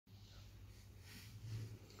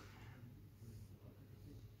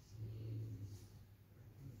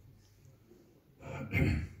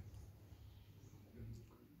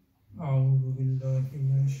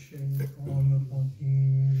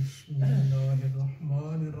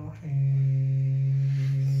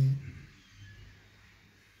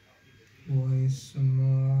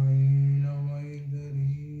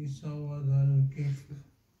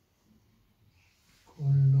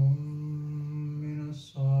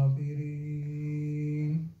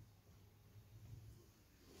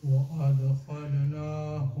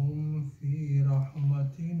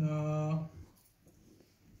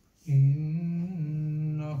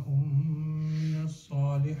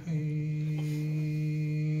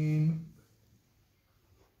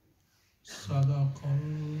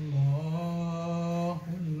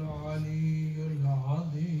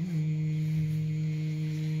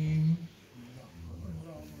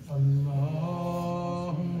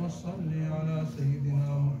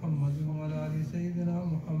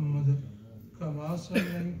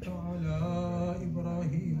صليت على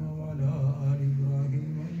إبراهيم وعلى آل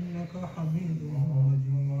إبراهيم إنك حميد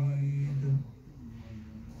مجيد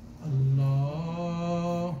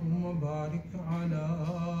اللهم بارك على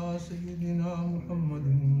سيدنا محمد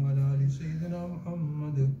وعلى آل سيدنا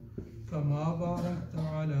محمد كما باركت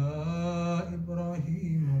على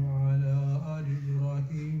إبراهيم وعلى آل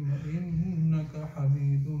إبراهيم إنك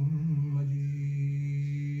حميد مجيد.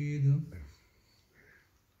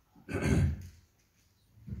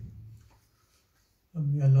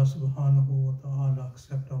 May Allah subhanahu wa ta'ala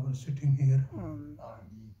accept our sitting here.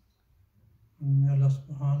 May Allah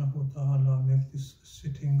subhanahu wa ta'ala make this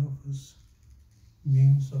sitting of us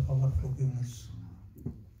means of our forgiveness.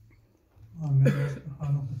 May Allah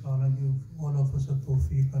subhanahu wa ta'ala give all of us a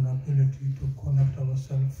tawfiq and ability to connect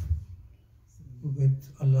ourselves with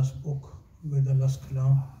Allah's book, with Allah's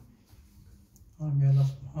kalam. May Allah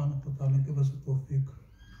subhanahu wa ta'ala give us a tawfiq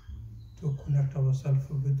to connect ourselves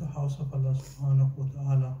with the house of Allah subhanahu wa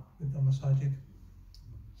ta'ala, with the masajid.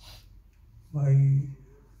 My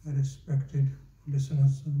respected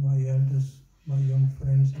listeners and my elders, my young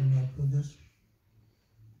friends and my brothers,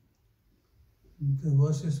 the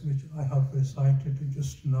verses which I have recited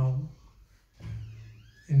just now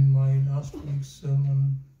in my last week's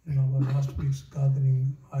sermon, in our last week's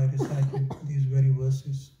gathering, I recited these very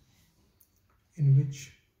verses in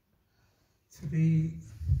which three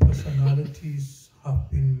personalities have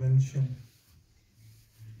been mentioned: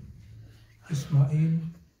 Ismail,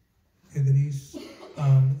 Idris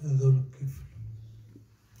and Dhul-Kifl.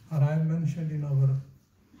 And I mentioned in our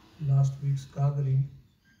last week's gathering,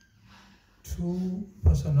 two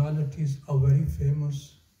personalities are very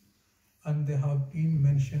famous and they have been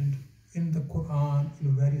mentioned in the Quran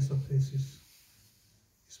in various places: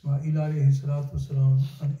 Ismail alayhi salatu wasalam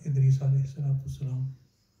and Idris alayhi salatu wasalam.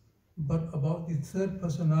 But about the third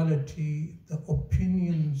personality, the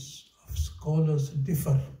opinions of scholars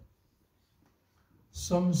differ.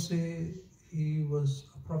 Some say he was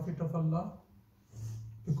a prophet of Allah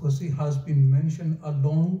because he has been mentioned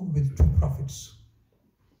along with two prophets.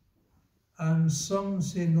 And some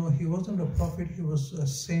say no, he wasn't a prophet, he was a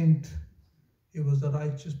saint, he was a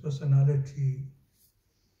righteous personality.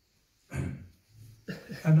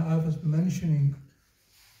 And I was mentioning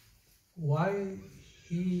why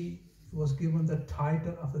he was given the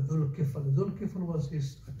title of the Dhul-Kifl. Dhul-Kifl was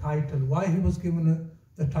his title. Why he was given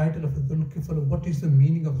the title of the Dhul-Kifl? What is the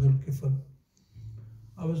meaning of Dhul-Kifl?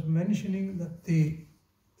 I was mentioning that the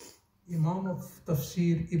Imam of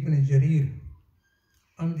Tafsir Ibn Jarir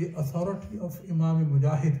and the authority of Imam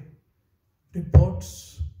Mujahid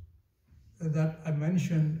reports that I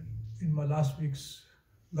mentioned in my last week's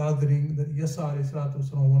gathering that Yasa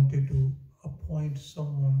wanted to appoint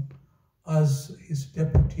someone as his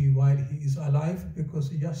deputy while he is alive,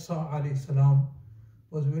 because Yasa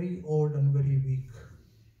was very old and very weak,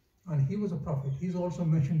 and he was a prophet. He's also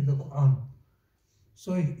mentioned in the Quran.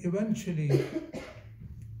 So eventually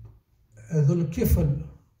Dhul-Kifl,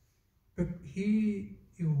 he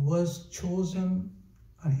was chosen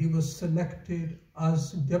and he was selected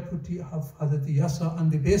as deputy of Hazrat Yasa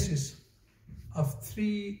on the basis of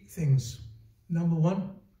three things. Number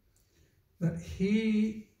one, that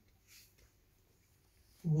he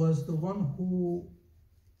was the one who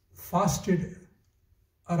fasted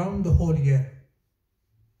around the whole year,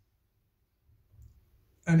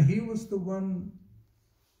 and he was the one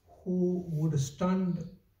who would stand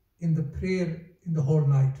in the prayer in the whole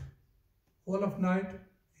night. All of night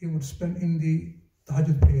he would spend in the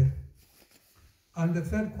Tahajjud prayer. And the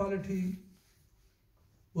third quality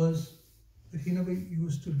was that he never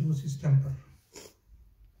used to lose his temper.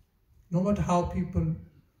 No matter how people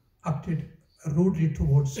acted rudely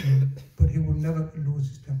towards him, but he would never lose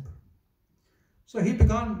his temper. So he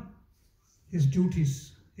began his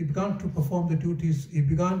duties. He began to perform the duties. He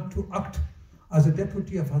began to act as a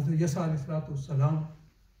deputy of Hazrat Yasa alayhi salatu wasalam.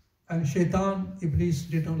 And Shaitan, Iblis,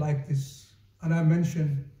 didn't like this. And I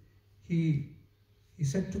mentioned, he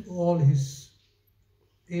said to all his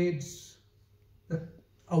aides that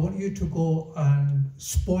I want you to go and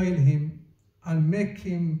spoil him and make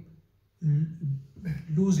him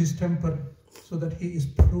lose his temper so that he is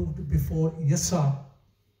proved before Yasa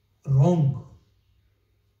wrong.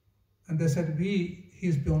 And they said, he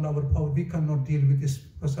is beyond our power. We cannot deal with this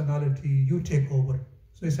personality. You take over.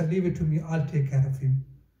 So he said, leave it to me. I'll take care of him.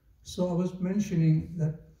 So I was mentioning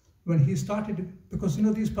that when he started, because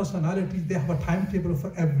these personalities, they have a timetable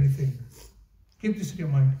for everything. Keep this in your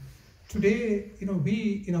mind. Today,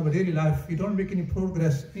 we in our daily life, we don't make any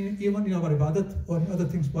progress, even in our ibadat or in other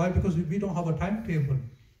things. Why? Because we don't have a timetable.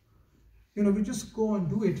 We just go and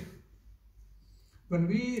do it. when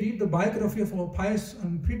we read the biography of our pious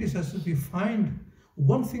and predecessors, we find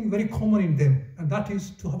one thing very common in them, and that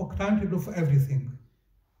is to have a timetable for everything.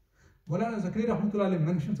 Maulana Zakaria Rahmatullah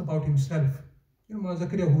mentions about himself. You know, Maulana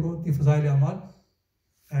Zakaria who wrote the Fazail Amal,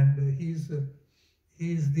 and he's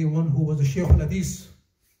the one who was a Shaykh al-Hadith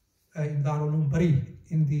in Darul Uloom Bari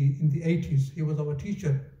in the 80s. He was our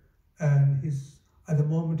teacher, and at the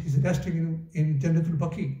moment he's resting in Jannatul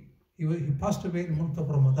Baqi. He passed away in the month of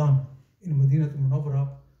Ramadan in Madinah al-Munawwara,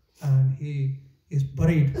 and he is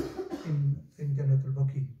buried in Jannatul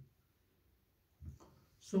Baqi.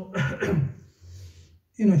 So,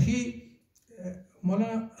 you know,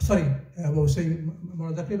 Maulana Zakaria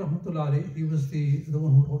Rahmatullah alayhi, he was the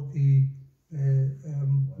one who wrote the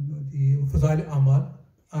Fazail Amal,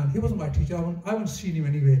 and he was my teacher. I haven't seen him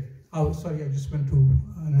anyway. I just went to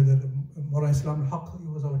another Maulana Islam al-Haq. He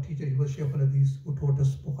was our teacher. He was Shaykh al-Hadith who taught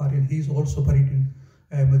us Bukhari, and he's also buried in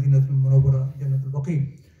Madinah al-Munawwara, Jannatul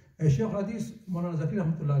Baqi. Shaykh al-Hadith, Maulana Zakaria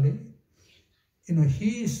Rahmatullah alayhi, you know,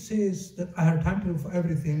 he says that I had a timetable for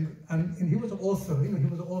everything, and he was an author. You know, he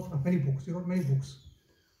was the author of many books. He wrote many books,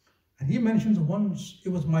 and he mentions once it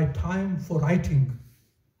was my time for writing,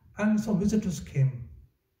 and some visitors came.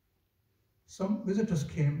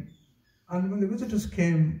 And when the visitors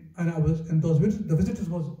came, the visitors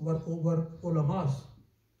were over ulamas,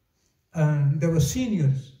 and they were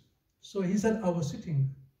seniors. So he said I was sitting,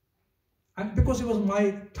 and because it was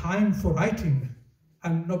my time for writing,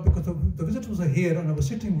 and not because the visitors were here, and I was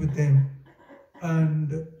sitting with them,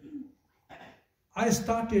 and I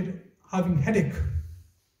started having headache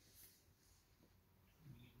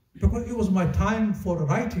because it was my time for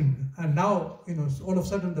writing. And now, you know, all of a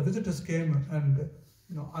sudden the visitors came, and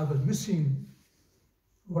you know, I was missing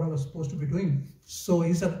what I was supposed to be doing. So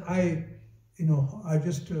he said, I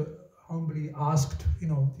just humbly asked, you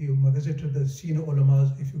know, my visitor, the senior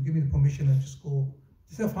ulamas, if you give me the permission, I just go.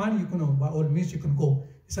 He said, fine, you can, by all means, you can go.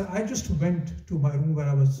 He said, I just went to my room where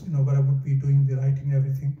I was, you know, where I would be doing the writing and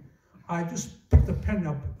everything. I just picked the pen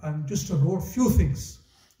up and just wrote few things,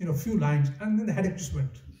 you know, few lines, and then the headache just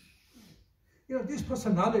went. You know, these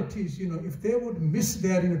personalities, you know, if they would miss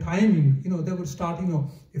their, you know, timing, you know, they would start, you know,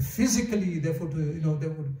 physically, therefore, you know, they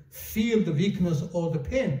would feel the weakness or the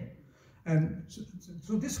pain. And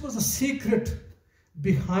so this was a secret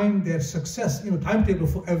behind their success, you know, timetable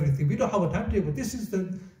for everything. We don't have a timetable. This was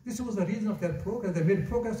the reason of their progress. They made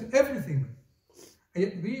progress in everything.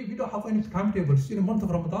 We don't have any timetables. You know, month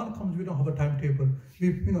of Ramadan comes, we don't have a timetable.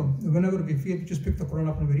 You know, whenever we feel, we just pick the Quran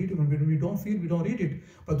up and we read it. When we don't feel, we don't read it.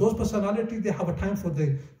 But those personalities, they have a time for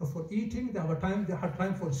eating. They have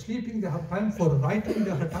time for sleeping. They have time for writing.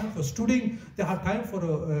 They have time for studying. They have time for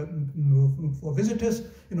visitors.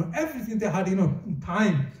 You know, everything they had, you know,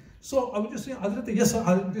 time. So I was just saying,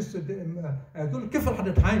 Dhul-Kifl had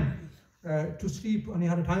a time to sleep, and he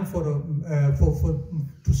had a time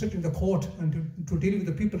to sit in the court and to deal with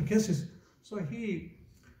the people cases. So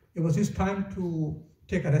it was his time to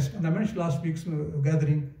take a rest. And I mentioned last week's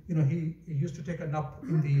gathering, you know, he used to take a nap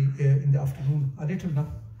in the afternoon, a little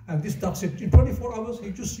nap, and that's it. In 24 hours,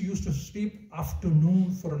 he just used to sleep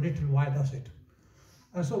afternoon for a little while. That's it.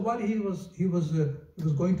 And so while he was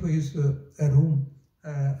going to his room,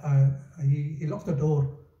 he locked the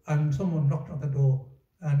door, and someone knocked on the door,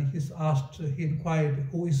 and he inquired,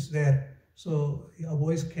 who is there? So a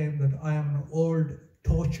voice came that I am an old,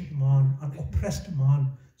 tortured man, an oppressed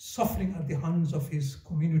man, suffering at the hands of his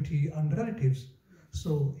community and relatives.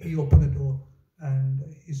 So he opened the door, and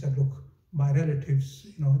he said, look, my relatives,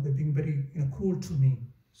 you know, they're being very, you know, cruel to me.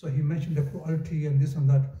 So he mentioned the cruelty and this and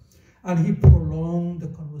that, and he prolonged the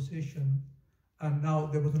conversation. And now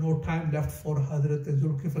there was no time left for Hazrat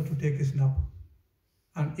Zul-Kifl to take his nap.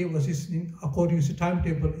 And it was according to his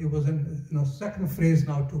timetable, it was in, you know, second phrase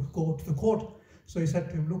now to go to the court. So he said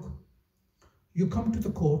to him, look, you come to the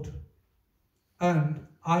court and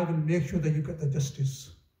I will make sure that you get the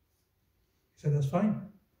justice. He said, that's fine.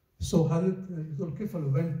 So Hazrat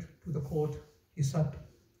Zul-Kifl went to the court, he sat,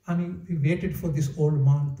 and he waited for this old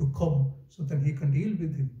man to come so that he can deal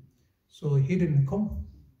with him. So he didn't come.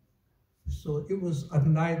 So it was at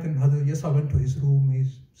night, and Hazrat Yasa went to his room, he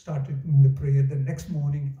started in the prayer. The next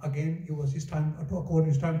morning, again, it was his time, according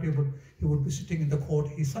to his timetable, he would be sitting in the court.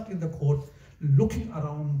 He sat in the court, looking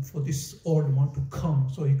around for this old man to come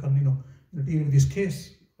so he can, you know, deal with this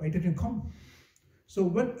case. Why didn't he come? So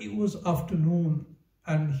when it was afternoon,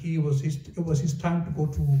 and it was his time to go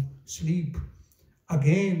to sleep,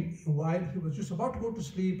 again, while he was just about to go to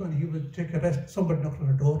sleep and he would take a rest, somebody knocked on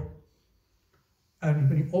the door. And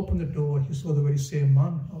when he opened the door, he saw the very same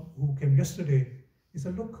man who came yesterday. He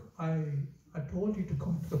said, look, I told you to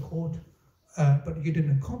come to the court, but you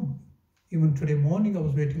didn't come. Even today morning I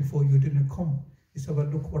was waiting for you, didn't come. He said, well,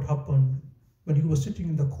 look what happened. When you were sitting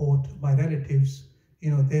in the court, my relatives,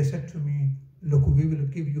 they said to me, look, we will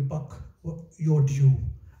give you back your due.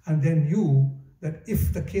 And they knew that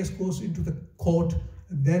if the case goes into the court,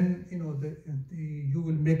 then you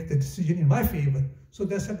will make the decision in my favor. So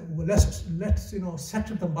they said, well, let's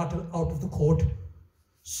settle the matter out of the court.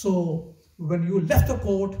 So when you left the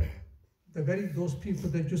court, those people,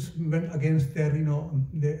 they just went against their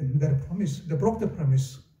their promise. They broke the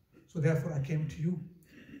promise. So therefore I came to you.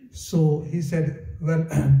 So he said, well,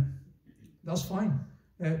 that's fine.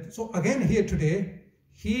 So again here today,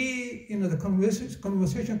 the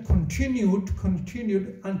conversation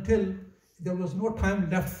continued until there was no time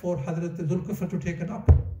left for Hazrat Zul-Kifl to take a nap.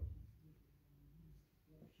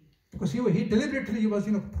 Because he deliberately was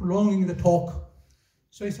prolonging the talk.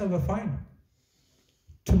 So he said, well, fine.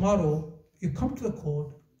 Tomorrow you come to the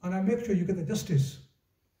court and I make sure you get the justice.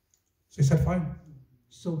 So he said, fine.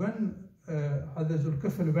 So when Hazrat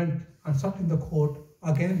Zul-Kifl went and sat in the court,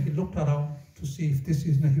 again he looked around to see if this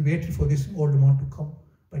is, he waited for this old man to come,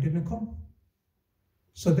 but he didn't come.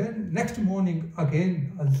 So then next morning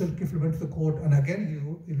again, Zul-Kifl went to the court and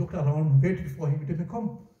again he looked around, waited for him, he didn't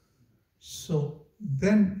come. So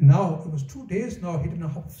then now, it was 2 days now, he didn't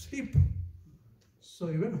have sleep. So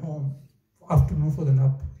he went home afternoon for the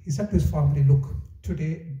nap. He said to his family, look,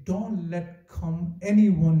 today don't let come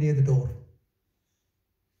anyone near the door.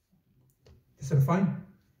 They said, fine.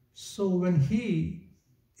 So when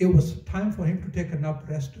it was time for him to take a nap,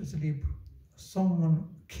 rest, sleep, someone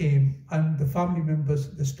came and the family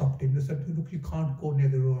members, they stopped him. They said, look, you can't go near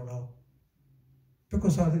the door now.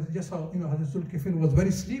 Because just how, Hazrat Zul-Kifl was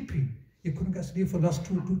very sleepy. He couldn't get sleep for the last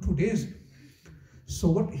two days. So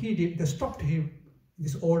what he did, they stopped him,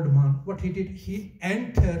 this old man. What he did, he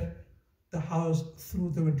entered the house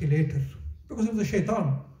through the ventilator because it was a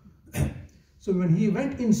shaitan. So when he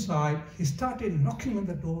went inside, he started knocking on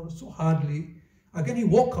the door so hardly. Again, he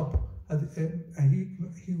woke up and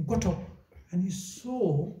he got up and he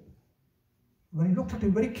saw, when he looked at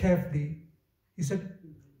him very carefully, he said,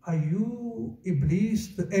 are you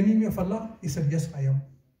Iblis, the enemy of Allah? He said, yes, I am.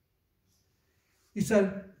 He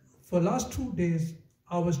said, for the last 2 days,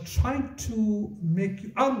 I was trying to make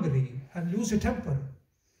you angry and lose your temper,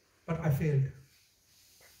 but I failed.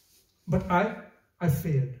 But I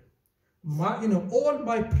failed. All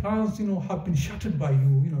my plans, have been shattered by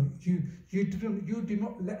you. You did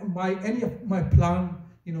not let any of my plan,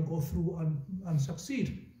 go through and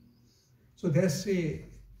succeed. So they say,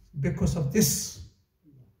 because of this,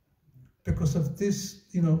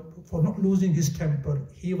 for not losing his temper,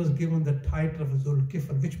 he was given the title of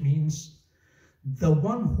Zul-Kifl, which means the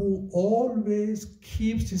one who always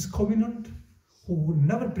keeps his covenant, who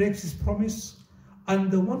never breaks his promise, and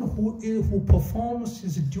the one who performs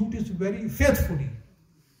his duties very faithfully.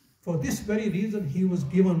 For this very reason, he was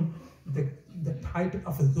given the title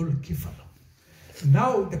of Dhul-Kifl.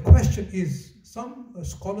 Now the question is, some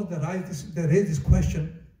scholars they raise this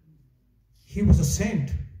question. He was a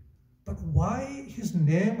saint, but why his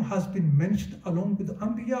name has been mentioned along with the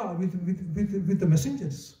Anbiya, with the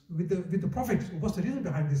messengers, with the prophets? What's the reason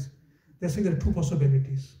behind this? They say there are two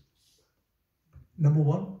possibilities. Number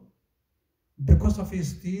one, because of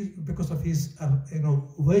his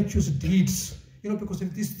virtuous deeds, because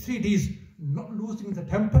of these 3 deeds, not losing the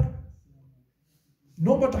temper,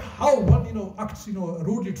 no matter how one acts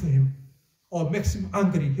rudely to him or makes him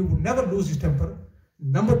angry, he would never lose his temper.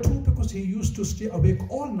 Number two, because he used to stay awake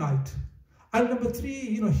all night. And number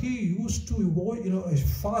three, he used to avoid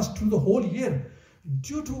fast through the whole year.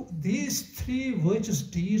 Due to these 3 virtuous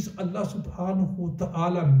deeds, Allah subhanahu wa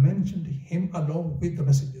ta'ala mentioned him along with the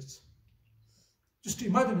messengers. Just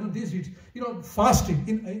imagine these deeds. Fasting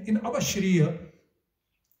in our Sharia,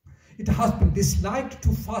 it has been disliked to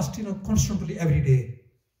fast constantly every day.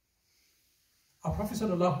 Our Prophet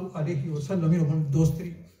sallallahu alaihi wasallam,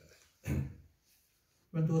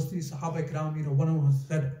 when those three Sahaba Ikram, one of them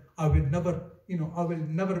said, I will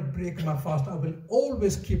never break my fast. I will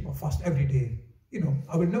always keep a fast every day.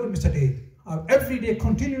 I will never miss a day. Every day,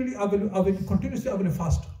 continually, I will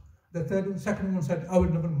fast. The second one said, I will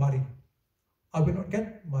never marry. I will not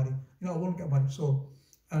get married. I won't get married. So,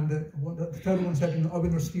 and the third one said, I will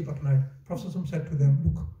not sleep at night. Prophet said to them,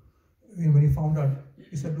 look, when he found out,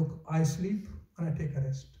 he said, look, I sleep and I take a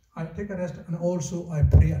rest. I take a rest and also I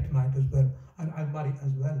pray at night as well, and I marry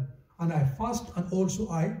as well, and I fast, and also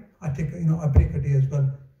I take I break a day as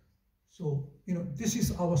well. So this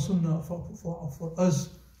is our sunnah for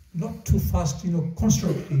us, not to fast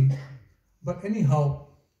constantly. But anyhow,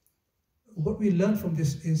 what we learn from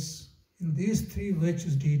this is, in these 3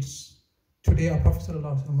 virtuous deeds, today our Prophet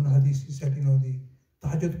ﷺ, in a hadith, he said, the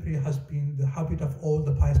tahajjud prayer has been the habit of all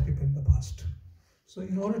the pious people in the past. So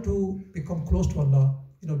in order to become close to Allah,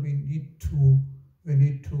 we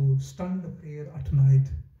need to stand the prayer at night,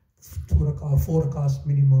 2 rak'ah, 4 rak'ahs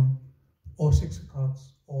minimum, or 6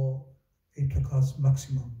 rak'ahs, or 8 rak'ahs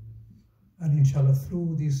maximum. And inshallah,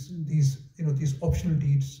 through these optional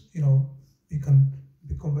deeds, we can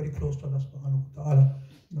become very close to Allah subhanahu wa ta'ala.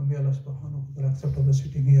 May Allah subhanahu wa ta'ala accept our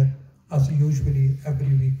sitting here. As usually,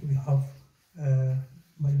 every week we have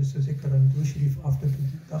Majlis Zikr and Du'a Sharif after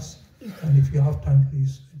us. And if you have time,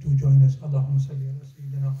 please do join us. Allahumma salli ala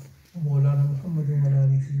Sayyidina MOULANA MUHAMMED wa ala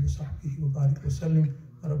alihi wa sahbihi wa barik wa sallim.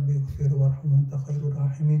 Rabbi ighfir warham anta khairur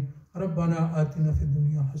rahimin. ربنا آتنا في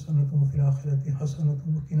الدنيا حسنة وفي الآخرة حسنة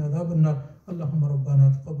وقنا عذاب النار. اللهم ربنا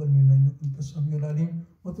تقبل منا إنك أنت السميع العليم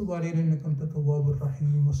وتب علينا إنك أنت التواب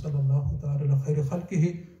الرحيم. وصلى الله تعالى على خير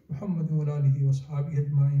خلقه محمد وعلى آله وصحبه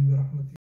أجمعين.